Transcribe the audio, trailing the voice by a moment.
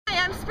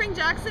I'm Spring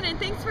Jackson, and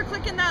thanks for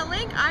clicking that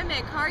link. I'm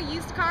at Car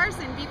Used Cars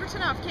in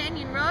Beaverton off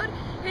Canyon Road,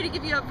 here to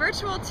give you a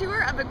virtual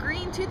tour of a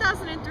green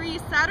 2003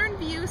 Saturn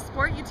Vue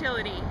Sport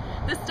Utility.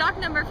 The stock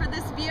number for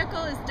this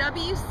vehicle is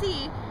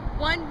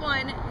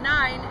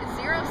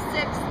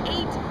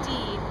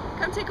WC119068D.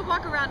 Come take a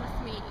walk around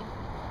with me.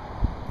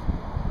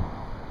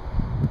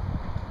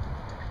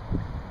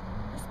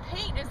 This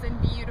paint is in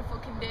beautiful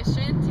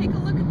condition. Take a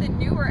look at the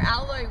newer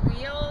alloy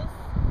wheels.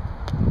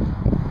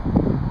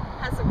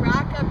 Has a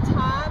rack up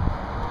top.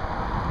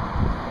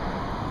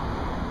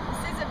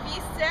 This is a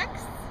V6.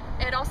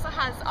 It also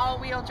has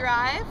all-wheel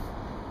drive.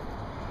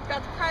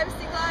 Got the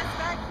privacy glass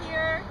back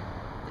here,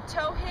 the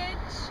tow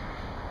hitch.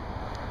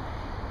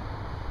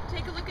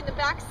 Take a look in the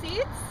back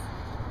seats.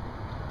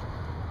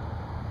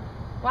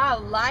 Wow,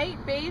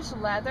 light beige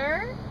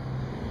leather.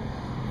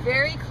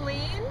 Very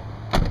clean.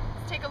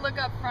 Let's take a look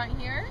up front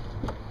here.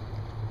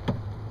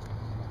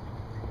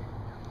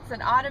 It's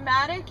an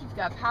automatic. You've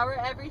got power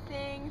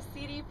everything,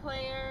 CD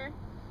player.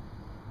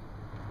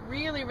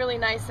 Really, really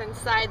nice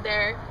inside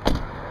there.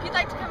 If you'd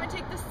like to come and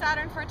take this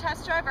Saturn for a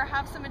test drive or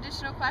have some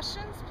additional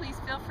questions, please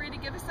feel free to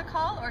give us a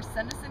call or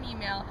send us an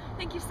email.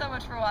 Thank you so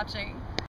much for watching.